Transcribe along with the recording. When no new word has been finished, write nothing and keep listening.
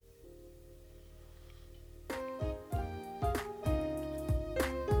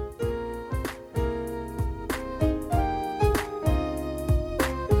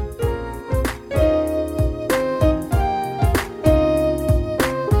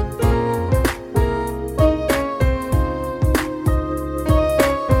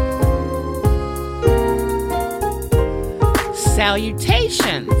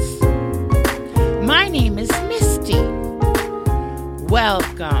Salutations! My name is Misty.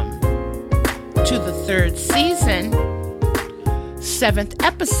 Welcome to the third season, 7th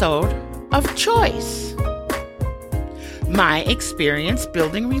episode of Choice. My experience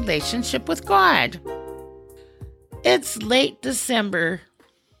building relationship with God. It's late December,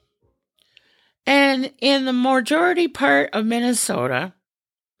 and in the majority part of Minnesota,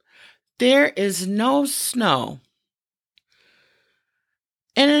 there is no snow.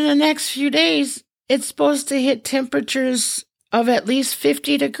 And in the next few days, it's supposed to hit temperatures of at least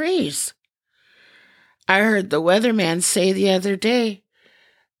 50 degrees. I heard the weatherman say the other day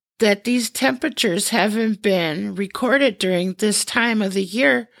that these temperatures haven't been recorded during this time of the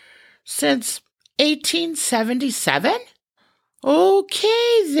year since 1877?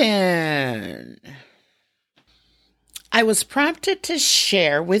 Okay, then. I was prompted to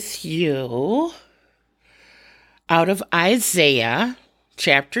share with you out of Isaiah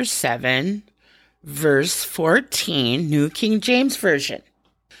chapter 7, verse 14, New King James Version.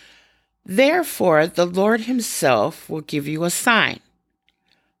 Therefore, the Lord himself will give you a sign.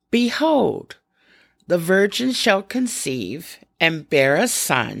 Behold, the virgin shall conceive and bear a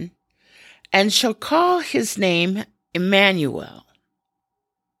son, and shall call his name Emmanuel.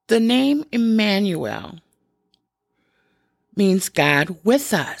 The name Emmanuel means God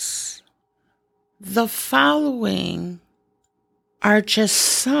with us. The following are just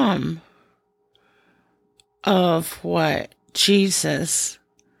some of what Jesus,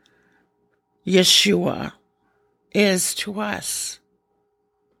 Yeshua, is to us.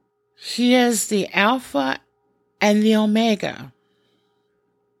 He is the Alpha and the Omega,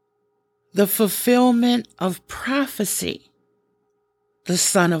 the fulfillment of prophecy, the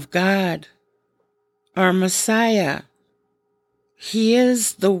Son of God, our Messiah. He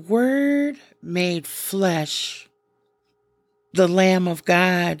is the Word made flesh, the Lamb of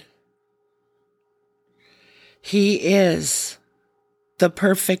God. He is the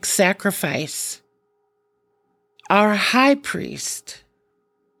perfect sacrifice, our high priest.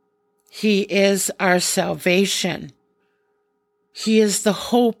 He is our salvation. He is the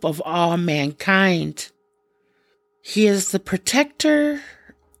hope of all mankind. He is the protector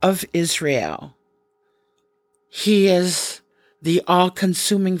of Israel. He is the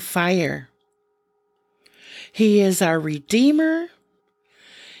all-consuming fire. He is our Redeemer.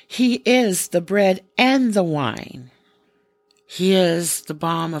 He is the bread and the wine. He is the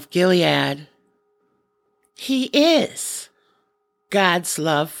balm of Gilead. He is God's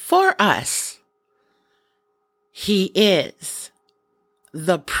love for us. He is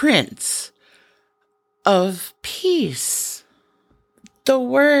the Prince of Peace. The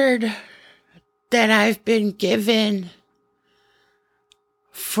word that I've been given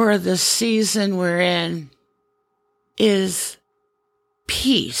for the season we're in is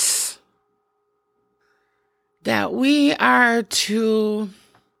peace. That we are to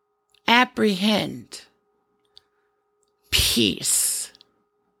apprehend peace.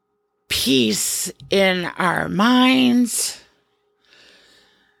 Peace in our minds.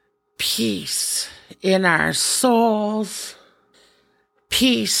 Peace in our souls.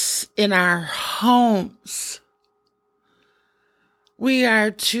 Peace in our homes. We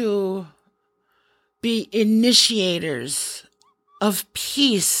are to be initiators of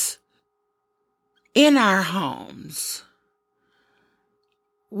peace in our homes.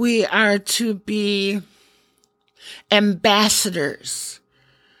 We are to be ambassadors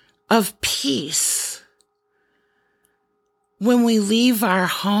of peace when we leave our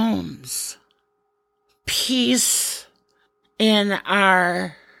homes. Peace in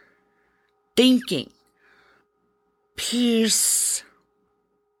our thinking. Peace,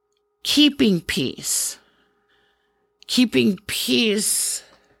 keeping peace. Keeping peace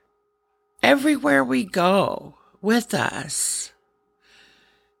everywhere we go with us.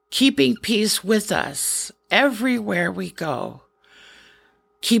 Keeping peace with us everywhere we go.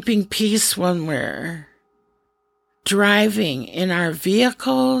 Keeping peace when we're driving in our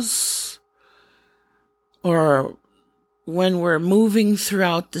vehicles or when we're moving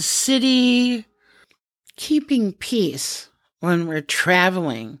throughout the city. Keeping peace when we're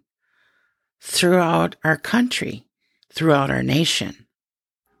traveling throughout our country. Throughout our nation,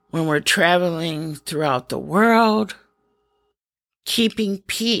 when we're traveling throughout the world, keeping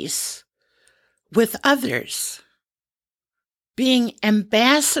peace with others, being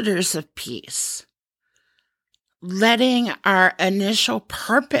ambassadors of peace, letting our initial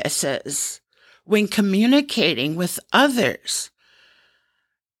purposes when communicating with others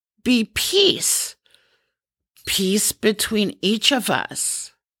be peace between each of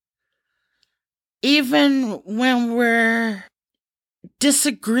us. Even when we're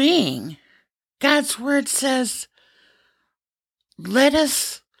disagreeing. God's word says, let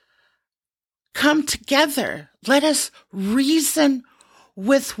us come together. Let us reason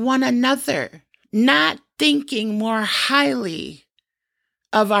with one another, not thinking more highly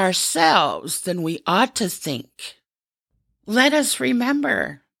of ourselves than we ought to think. Let us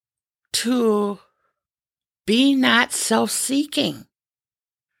remember to be not self-seeking,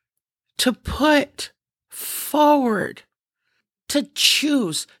 to put forward, to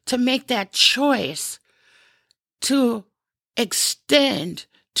choose, to make that choice, to extend,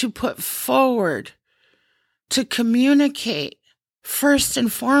 to put forward, to communicate, first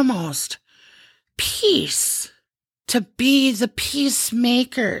and foremost, peace, to be the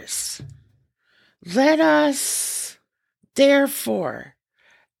peacemakers. Let us, therefore,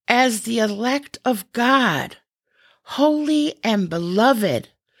 as the elect of God, holy and beloved,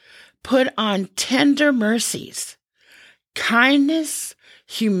 put on tender mercies, kindness,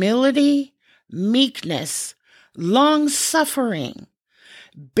 humility, meekness, long-suffering,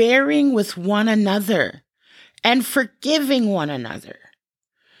 bearing with one another, and forgiving one another.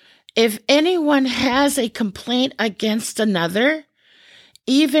 If anyone has a complaint against another,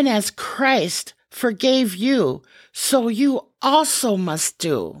 even as Christ forgave you, so you also must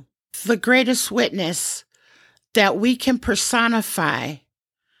do. The greatest witness that we can personify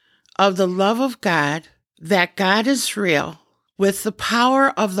of the love of God, that God is real, with the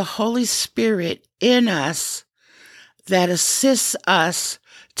power of the Holy Spirit in us that assists us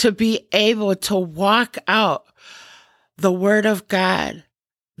to be able to walk out the Word of God,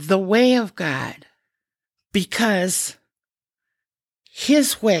 the way of God, because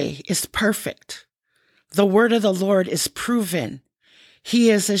His way is perfect. The word of the Lord is proven. He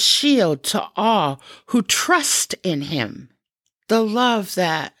is a shield to all who trust in Him. The love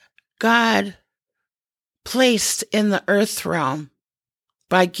that God placed in the earth realm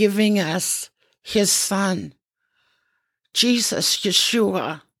by giving us His Son, Jesus,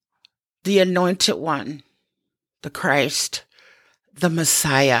 Yeshua, the Anointed One, the Christ, the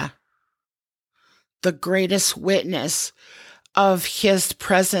Messiah, the greatest witness of His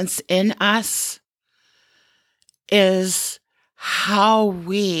presence in us, is how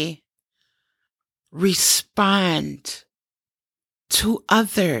we respond to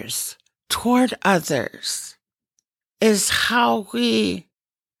others, toward others, is how we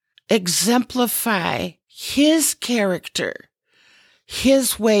exemplify His character,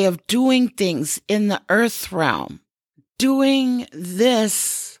 His way of doing things in the earth realm. Doing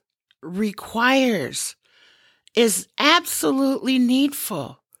this is absolutely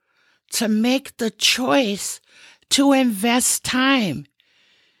needful to make the choice to invest time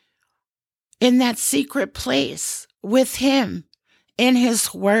in that secret place with Him, in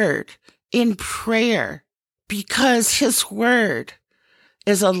His Word, in prayer, because His Word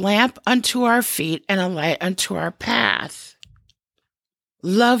is a lamp unto our feet and a light unto our path.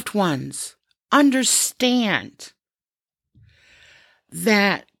 Loved ones, understand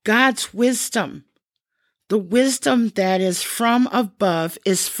that God's wisdom, the wisdom that is from above,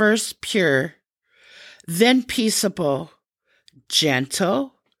 is first pure, then peaceable,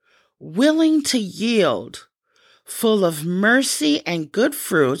 gentle, willing to yield, full of mercy and good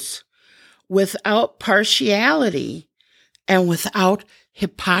fruits, without partiality and without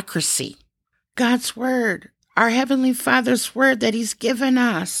hypocrisy. God's word, our Heavenly Father's word that He's given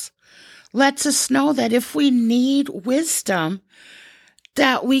us, lets us know that if we need wisdom,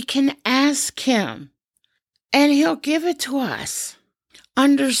 that we can ask Him and He'll give it to us.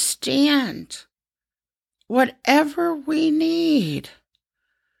 Understand, whatever we need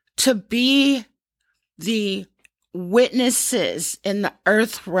to be the witnesses in the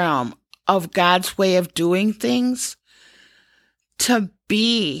earth realm of God's way of doing things, to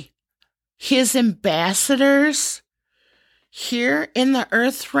be His ambassadors here in the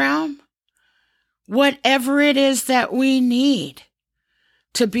earth realm, whatever it is that we need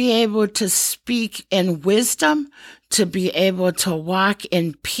to be able to speak in wisdom, to be able to walk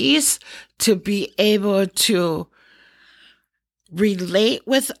in peace, to be able to relate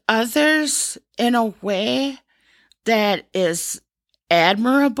with others in a way that is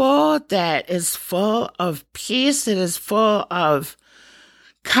admirable, that is full of peace, that is full of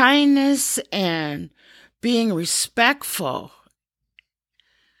kindness and being respectful.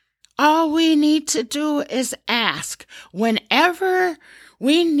 All we need to do is ask. Whenever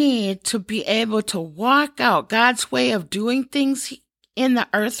we need to be able to walk out God's way of doing things in the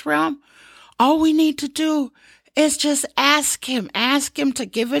earth realm, all we need to do is just ask Him to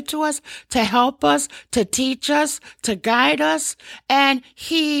give it to us, to help us, to teach us, to guide us, and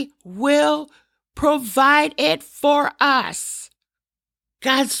He will provide it for us.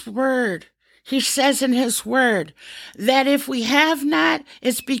 God's word. He says in his word that if we have not,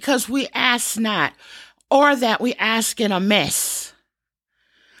 it's because we ask not, or that we ask in amiss.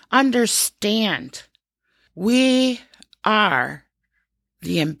 Understand, we are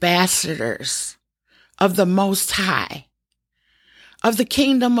the ambassadors of the Most High, of the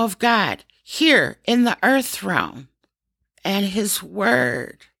kingdom of God, here in the earth realm. And his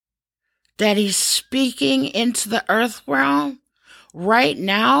word that he's speaking into the earth realm right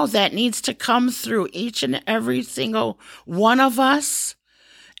now, that needs to come through each and every single one of us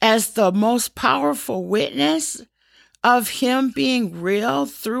as the most powerful witness of him being real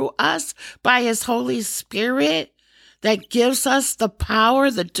through us by his Holy Spirit, that gives us the power,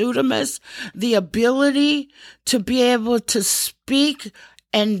 the dunamis, the ability to be able to speak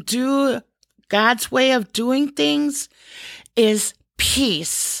and do God's way of doing things, is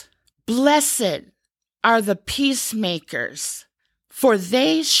peace. Blessed are the peacemakers, for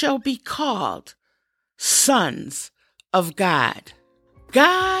they shall be called sons of God.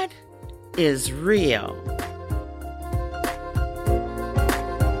 God is real.